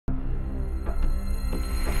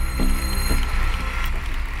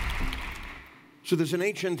So there's an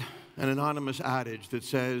ancient and anonymous adage that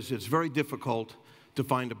says it's very difficult to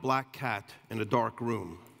find a black cat in a dark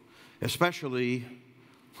room, especially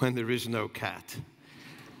when there is no cat.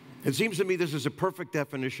 It seems to me this is a perfect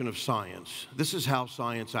definition of science. This is how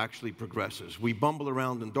science actually progresses. We bumble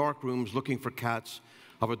around in dark rooms looking for cats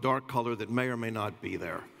of a dark color that may or may not be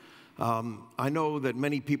there. I know that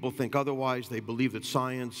many people think otherwise. They believe that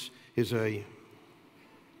science is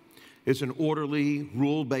an orderly,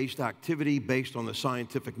 rule-based activity based on the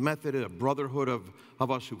scientific method, a brotherhood of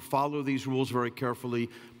us who follow these rules very carefully.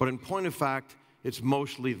 But in point of fact, it's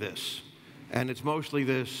mostly this. And it's mostly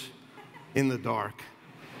this in the dark.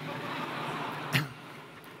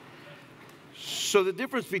 So the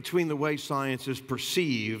difference between the way science is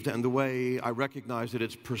perceived and the way I recognize that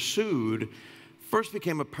it's pursued first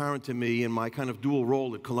became apparent to me in my kind of dual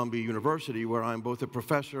role at Columbia University, where I'm both a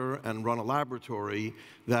professor and run a laboratory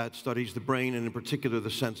that studies the brain, and in particular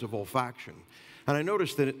the sense of olfaction. And I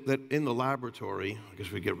noticed that in the laboratory, I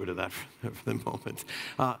guess we get rid of that for the moment,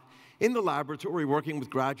 in the laboratory, working with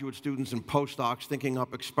graduate students and postdocs, thinking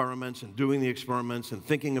up experiments and doing the experiments and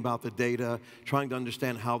thinking about the data, trying to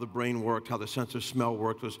understand how the brain worked, how the sense of smell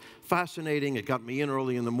worked, was fascinating. It got me in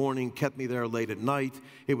early in the morning, kept me there late at night.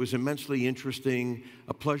 It was immensely interesting,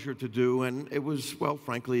 a pleasure to do, and it was, well,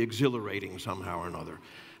 frankly, exhilarating somehow or another.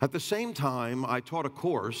 At the same time, I taught a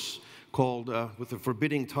course called, with the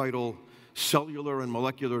forbidding title, Cellular and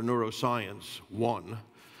Molecular Neuroscience 1,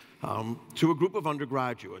 to a group of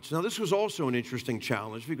undergraduates. Now, this was also an interesting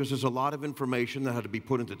challenge because there's a lot of information that had to be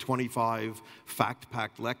put into 25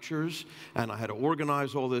 fact-packed lectures, and I had to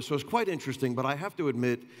organize all this. So it was quite interesting, but I have to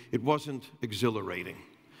admit, it wasn't exhilarating.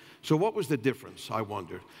 So what was the difference, I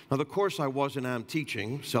wondered? Now, the course I was and am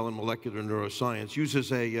teaching, Cell and Molecular Neuroscience,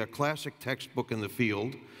 uses a classic textbook in the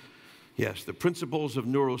field. Yes, The Principles of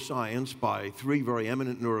Neuroscience by three very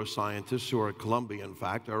eminent neuroscientists who are at Columbia, in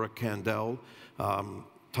fact, Eric Kandel,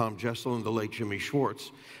 Tom Jessel, and the late Jimmy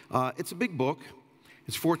Schwartz. It's a big book.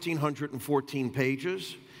 It's 1,414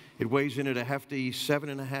 pages. It weighs in at a hefty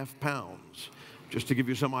 7.5 pounds. Just to give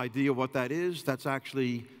you some idea what that is, that's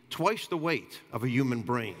actually twice the weight of a human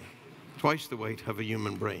brain. Twice the weight of a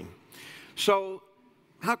human brain. So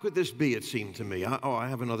how could this be, it seemed to me? I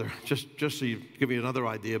have another, just so you give you another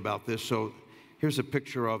idea about this. So here's a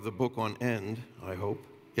picture of the book on end, I hope.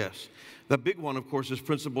 Yes. The big one, of course, is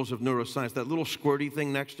Principles of Neuroscience. That little squirty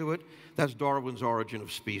thing next to it, that's Darwin's Origin of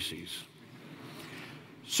Species.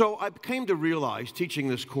 So I came to realize, teaching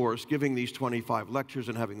this course, giving these 25 lectures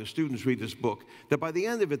and having the students read this book, that by the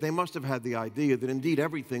end of it, they must have had the idea that indeed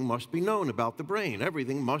everything must be known about the brain.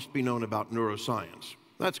 Everything must be known about neuroscience.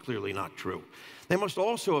 That's clearly not true. They must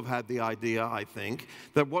also have had the idea, I think,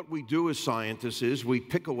 that what we do as scientists is we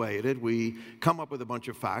pick away at it, we come up with a bunch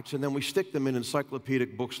of facts, and then we stick them in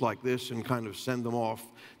encyclopedic books like this and kind of send them off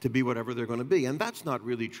to be whatever they're going to be. And that's not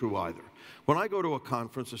really true either. When I go to a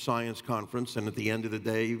conference, a science conference, and at the end of the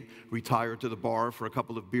day retire to the bar for a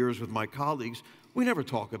couple of beers with my colleagues, we never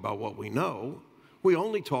talk about what we know. We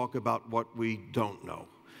only talk about what we don't know,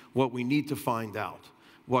 what we need to find out.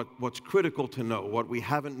 What's critical to know, what we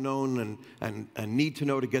haven't known and need to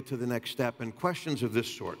know to get to the next step, and questions of this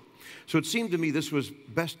sort. So it seemed to me this was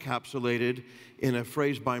best capsulated in a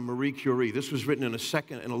phrase by Marie Curie. This was written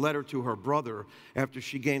in a letter to her brother after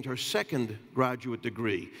she gained her second graduate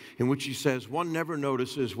degree, in which she says, "One never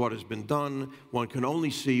notices what has been done, one can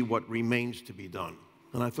only see what remains to be done."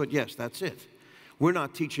 And I thought, yes, that's it. We're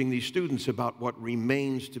not teaching these students about what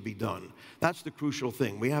remains to be done. That's the crucial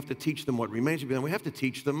thing. We have to teach them what remains to be done. We have to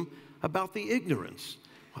teach them about the ignorance.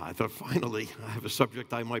 I thought, finally, I have a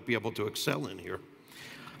subject I might be able to excel in here.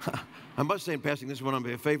 I must say in passing, this is one of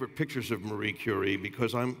my favorite pictures of Marie Curie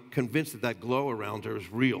because I'm convinced that that glow around her is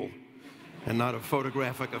real and not a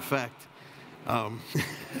photographic effect.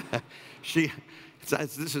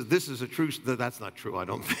 This is a true, that's not true, I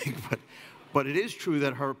don't think, but it is true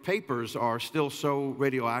that her papers are still so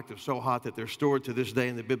radioactive, so hot, that they're stored to this day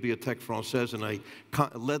in the Bibliothèque Française in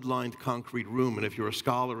a lead-lined concrete room. And if you're a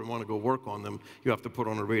scholar and want to go work on them, you have to put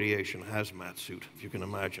on a radiation hazmat suit, if you can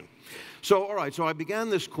imagine. So, all right, so I began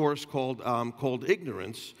this course called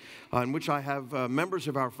Ignorance, in which I have members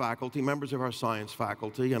of our faculty, members of our science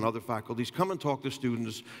faculty, and other faculties come and talk to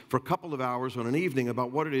students for a couple of hours on an evening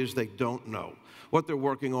about what it is they don't know, what they're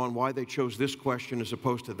working on, why they chose this question as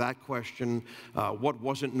opposed to that question, what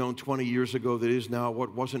wasn't known 20 years ago that is now,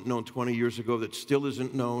 what wasn't known 20 years ago that still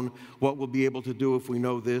isn't known, what we'll be able to do if we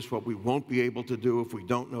know this, what we won't be able to do if we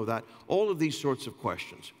don't know that, all of these sorts of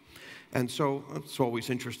questions. And so it's always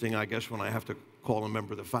interesting, I guess, when I have to call a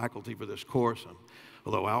member of the faculty for this course.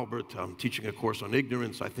 Hello, Albert, I'm teaching a course on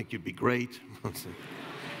ignorance. I think you'd be great.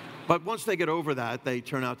 But once they get over that, they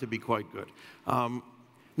turn out to be quite good.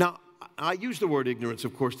 Now, I use the word ignorance,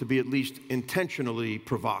 of course, to be at least intentionally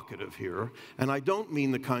provocative here, and I don't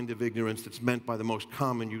mean the kind of ignorance that's meant by the most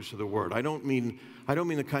common use of the word. I don't mean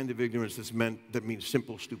the kind of ignorance that means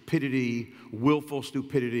simple stupidity, willful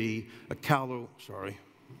stupidity, a callow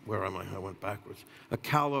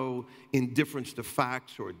indifference to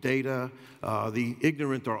facts or data. The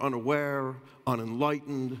ignorant are unaware,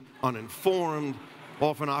 unenlightened, uninformed,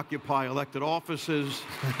 often occupy elected offices.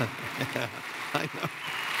 I know.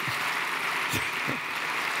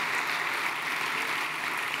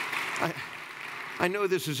 I know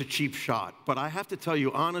this is a cheap shot, but I have to tell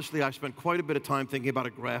you, honestly, I spent quite a bit of time thinking about a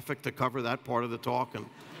graphic to cover that part of the talk, and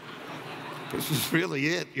this is really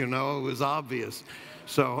it, you know, it was obvious.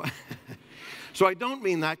 So I don't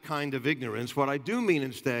mean that kind of ignorance. What I do mean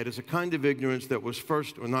instead is a kind of ignorance that was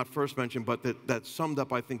not first mentioned, but that's summed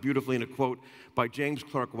up, I think, beautifully in a quote by James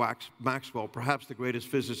Clerk Maxwell, perhaps the greatest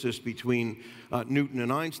physicist between Newton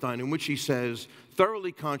and Einstein, in which he says,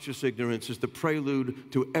 thoroughly conscious ignorance is the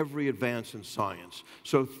prelude to every advance in science.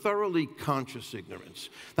 So thoroughly conscious ignorance,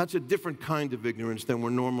 that's a different kind of ignorance than we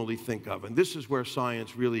normally think of. And this is where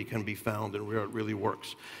science really can be found and where it really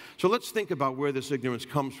works. So let's think about where this ignorance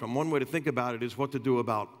comes from. One way to think about it is what to do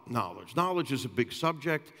about knowledge. Knowledge is a big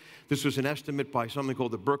subject. This was an estimate by something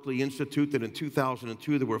called the Berkeley Institute that in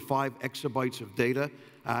 2002 there were 5 exabytes of data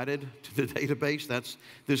added to the database. That's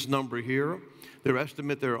this number here. Their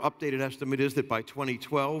updated estimate is that by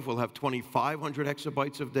 2012 we'll have 2,500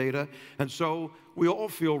 exabytes of data. And so we all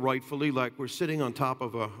feel rightfully like we're sitting on top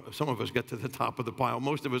of some of us get to the top of the pile.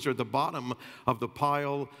 Most of us are at the bottom of the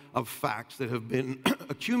pile of facts that have been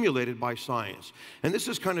accumulated by science. And this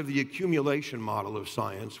is kind of the accumulation model of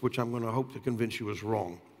science, which I'm going to hope to convince you is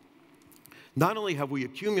wrong. Not only have we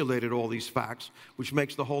accumulated all these facts, which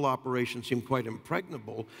makes the whole operation seem quite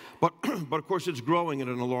impregnable, but of course it's growing at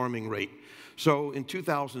an alarming rate. So in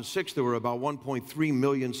 2006, there were about 1.3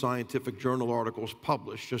 million scientific journal articles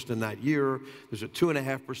published just in that year. There's a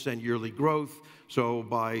 2.5% yearly growth. So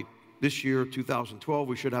by this year, 2012,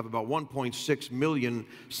 we should have about 1.6 million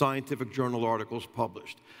scientific journal articles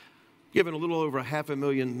published. Given a little over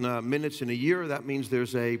 500,000 minutes in a year, that means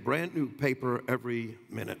there's a brand new paper every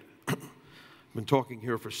minute. I've been talking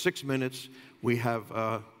here for 6 minutes. We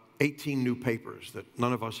have 18 new papers that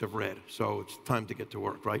none of us have read, so it's time to get to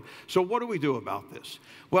work, right? So what do we do about this?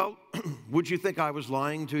 Well, would you think I was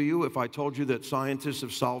lying to you if I told you that scientists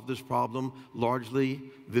have solved this problem largely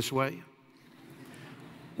this way?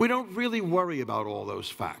 We don't really worry about all those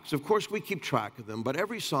facts. Of course, we keep track of them, but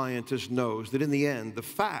every scientist knows that in the end, the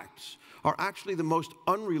facts are actually the most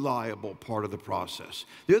unreliable part of the process.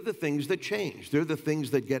 They're the things that change. They're the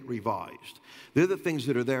things that get revised. They're the things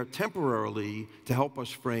that are there temporarily to help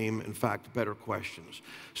us frame, in fact, better questions.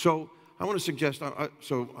 So I want to suggest, I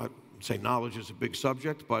say knowledge is a big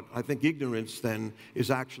subject, but I think ignorance then is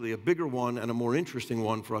actually a bigger one and a more interesting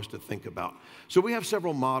one for us to think about. So we have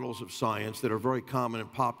several models of science that are very common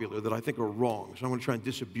and popular that I think are wrong. So I'm going to try and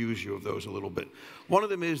disabuse you of those a little bit. One of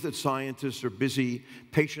them is that scientists are busy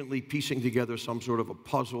patiently piecing together some sort of a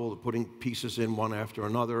puzzle, putting pieces in one after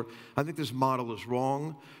another. I think this model is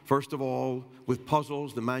wrong. First of all, with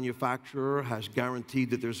puzzles, the manufacturer has guaranteed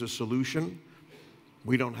that there's a solution.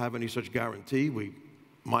 We don't have any such guarantee. We,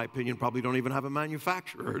 in my opinion, probably don't even have a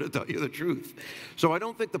manufacturer, to tell you the truth. So I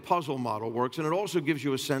don't think the puzzle model works, and it also gives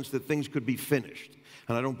you a sense that things could be finished.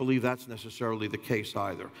 And I don't believe that's necessarily the case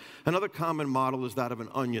either. Another common model is that of an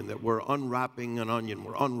onion, that we're unwrapping an onion,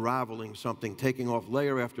 we're unraveling something, taking off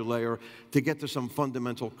layer after layer to get to some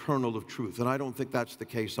fundamental kernel of truth. And I don't think that's the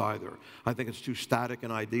case either. I think it's too static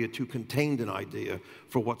an idea, too contained an idea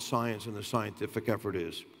for what science and the scientific effort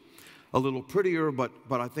is. A little prettier, but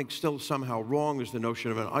I think still somehow wrong, is the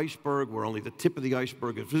notion of an iceberg, where only the tip of the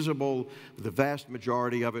iceberg is visible. The vast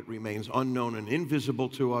majority of it remains unknown and invisible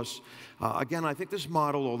to us. Again, I think this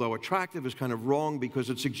model, although attractive, is kind of wrong because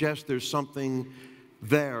it suggests there's something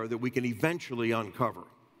there that we can eventually uncover.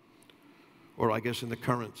 Or I guess in the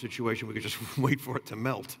current situation, we could just wait for it to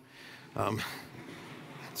melt.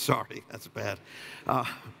 Sorry, that's bad.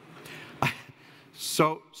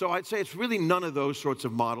 So I'd say it's really none of those sorts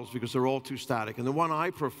of models because they're all too static. And the one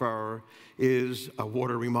I prefer is a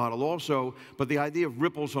watery model also, but the idea of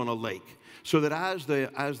ripples on a lake. So that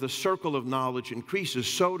as the circle of knowledge increases,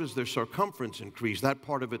 so does their circumference increase, that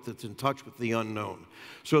part of it that's in touch with the unknown.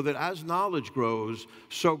 So that as knowledge grows,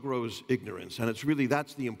 so grows ignorance. And it's really,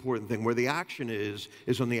 that's the important thing. Where the action is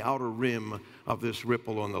on the outer rim of this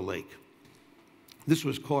ripple on the lake. This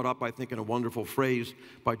was caught up, I think, in a wonderful phrase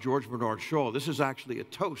by George Bernard Shaw. This is actually a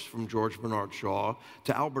toast from George Bernard Shaw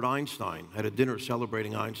to Albert Einstein at a dinner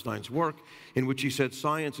celebrating Einstein's work, in which he said,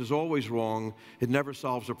 "Science is always wrong. It never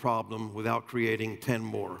solves a problem without creating 10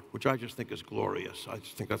 more," which I just think is glorious. I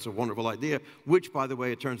just think that's a wonderful idea, which, by the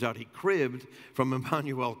way, it turns out he cribbed from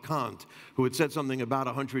Immanuel Kant, who had said something about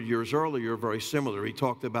 100 years earlier very similar. He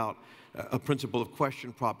talked about a principle of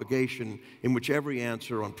question propagation in which every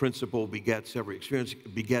answer on principle begets, every experience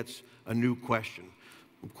begets a new question.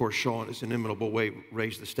 Of course, Shaw, in his inimitable way,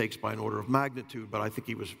 raised the stakes by an order of magnitude, but I think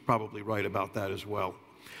he was probably right about that as well.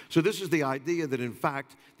 So this is the idea that, in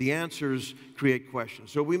fact, the answers create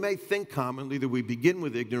questions. So we may think commonly that we begin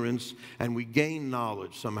with ignorance and we gain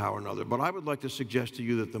knowledge somehow or another, but I would like to suggest to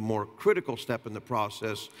you that the more critical step in the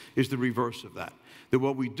process is the reverse of that. That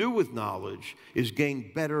what we do with knowledge is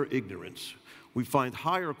gain better ignorance. We find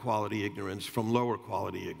higher quality ignorance from lower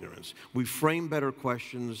quality ignorance. We frame better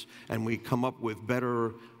questions and we come up with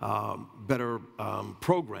better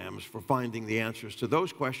programs for finding the answers to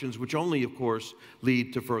those questions, which only, of course,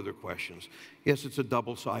 lead to further questions. Yes, it's a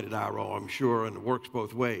double-sided arrow, I'm sure, and it works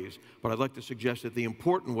both ways, but I'd like to suggest that the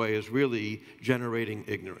important way is really generating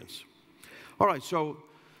ignorance. All right, so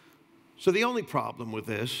the only problem with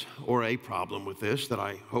this, or a problem with this, that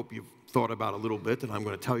I hope you've thought about a little bit, that I'm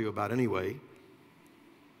going to tell you about anyway,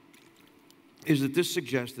 is that this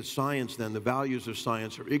suggests that science, then, the values of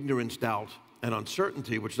science are ignorance, doubt, and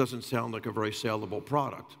uncertainty, which doesn't sound like a very saleable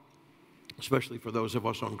product, especially for those of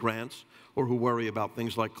us on grants or who worry about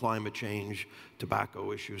things like climate change,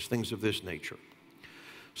 tobacco issues, things of this nature.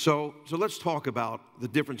 So let's talk about the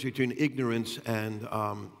difference between ignorance and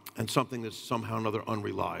something that's somehow or another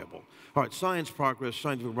unreliable. All right, scientific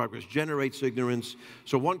progress generates ignorance.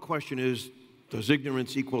 So one question is, does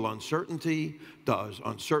ignorance equal uncertainty? Does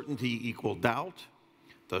uncertainty equal doubt?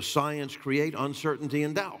 Does science create uncertainty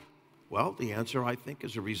and doubt? Well, the answer, I think,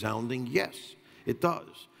 is a resounding yes, it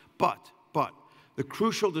does. But the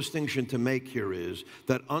crucial distinction to make here is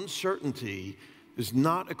that uncertainty is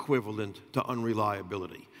not equivalent to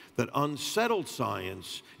unreliability, that unsettled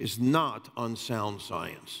science is not unsound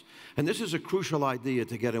science. And this is a crucial idea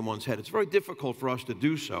to get in one's head. It's very difficult for us to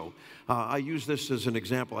do so. I use this as an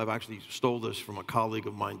example. I've actually stole this from a colleague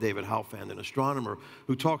of mine, David Halfand, an astronomer,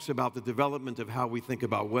 who talks about the development of how we think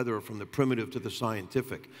about weather from the primitive to the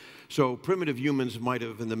scientific. So primitive humans might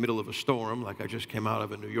have, in the middle of a storm, like I just came out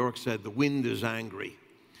of in New York, said, the wind is angry.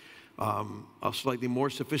 A slightly more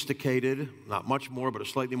sophisticated, not much more, but a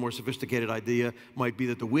slightly more sophisticated idea might be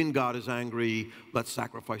that the wind god is angry, let's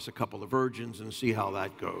sacrifice a couple of virgins and see how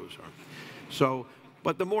that goes. So,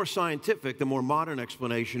 but the more scientific, the more modern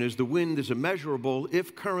explanation is the wind is a measurable,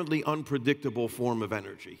 if currently unpredictable form of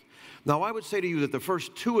energy. Now, I would say to you that the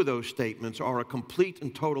first two of those statements are a complete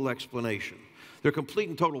and total explanation. They're complete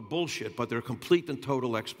and total bullshit, but they're a complete and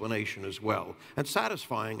total explanation as well, and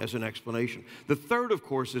satisfying as an explanation. The third, of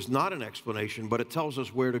course, is not an explanation, but it tells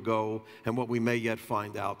us where to go and what we may yet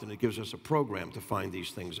find out, and it gives us a program to find these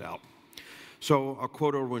things out. So I'll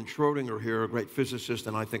quote Erwin Schrödinger here, a great physicist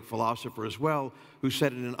and I think philosopher as well, who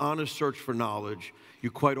said, in an honest search for knowledge, you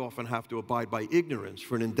quite often have to abide by ignorance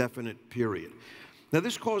for an indefinite period. Now,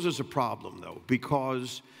 this causes a problem, though,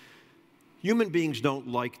 because human beings don't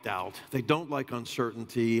like doubt. They don't like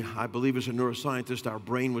uncertainty. I believe as a neuroscientist, our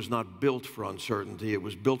brain was not built for uncertainty. It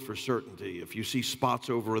was built for certainty. If you see spots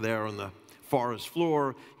over there on the forest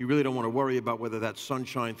floor, you really don't want to worry about whether that's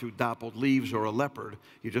sunshine through dappled leaves or a leopard.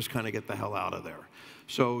 You just kind of get the hell out of there.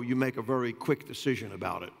 So you make a very quick decision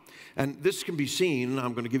about it. And this can be seen,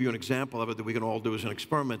 I'm going to give you an example of it that we can all do as an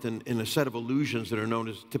experiment, in a set of illusions that are known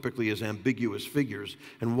as typically as ambiguous figures,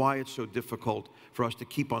 and why it's so difficult for us to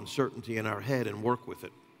keep uncertainty in our head and work with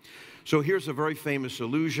it. So here's a very famous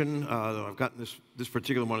illusion. I've gotten this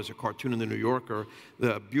particular one as a cartoon in the New Yorker.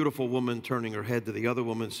 The beautiful woman turning her head to the other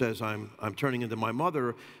woman says, I'm turning into my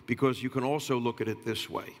mother, because you can also look at it this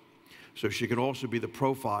way. So she can also be the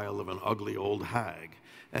profile of an ugly old hag.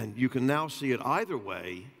 And you can now see it either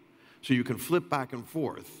way, so you can flip back and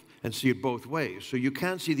forth and see it both ways. So you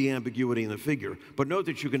can see the ambiguity in the figure, but note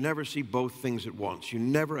that you can never see both things at once. You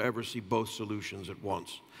never ever see both solutions at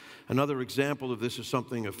once. Another example of this is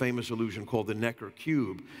a famous illusion called the Necker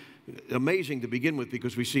cube. Amazing to begin with,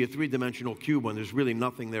 because we see a three-dimensional cube when there's really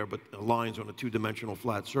nothing there but lines on a two-dimensional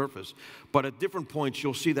flat surface. But at different points,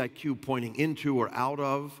 you'll see that cube pointing into or out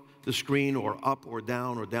of the screen, or up or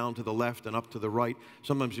down to the left and up to the right.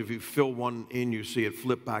 Sometimes if you fill one in, you see it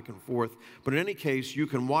flip back and forth. But in any case, you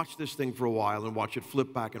can watch this thing for a while and watch it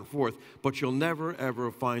flip back and forth, but you'll never,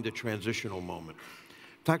 ever find a transitional moment.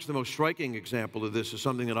 Perhaps the most striking example of this is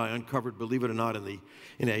something that I uncovered, believe it or not,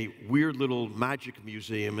 in a weird little magic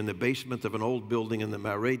museum in the basement of an old building in the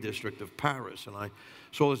Marais district of Paris. And I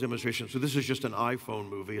saw this demonstration. So this is just an iPhone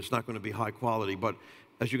movie. It's not going to be high quality, but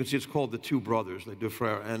as you can see, it's called The Two Brothers, Les Deux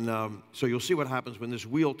Frères. And so you'll see what happens when this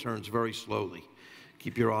wheel turns very slowly.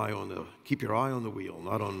 Keep your eye on the wheel,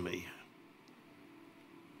 not on me.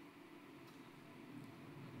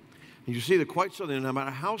 And you see that quite suddenly, no matter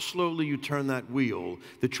how slowly you turn that wheel,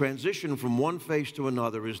 the transition from one face to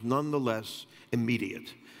another is nonetheless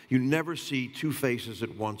immediate. You never see two faces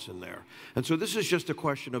at once in there. And so this is just a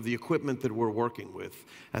question of the equipment that we're working with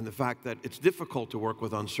and the fact that it's difficult to work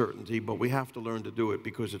with uncertainty, but we have to learn to do it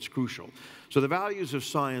because it's crucial. So the values of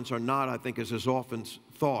science are not, I think, as is often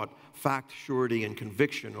thought, fact, surety, and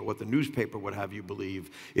conviction, or what the newspaper would have you believe.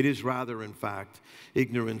 It is rather, in fact,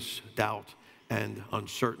 ignorance, doubt, and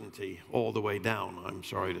uncertainty all the way down, I'm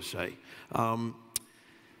sorry to say.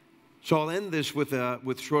 So I'll end this with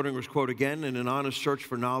Schrodinger's quote again. In an honest search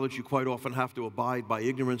for knowledge, you quite often have to abide by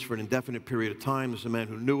ignorance for an indefinite period of time. There's a man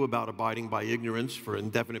who knew about abiding by ignorance for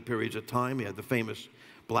indefinite periods of time. He had the famous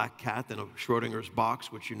black cat in a Schrodinger's box,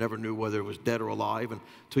 which you never knew whether it was dead or alive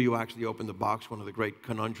until you actually opened the box, one of the great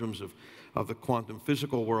conundrums of the quantum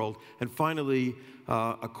physical world. And finally,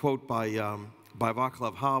 a quote by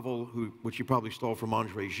Václav Havel, which he probably stole from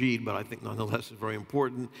André Gide, but I think nonetheless is very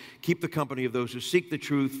important. Keep the company of those who seek the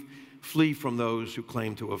truth, flee from those who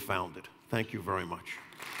claim to have found it. Thank you very much.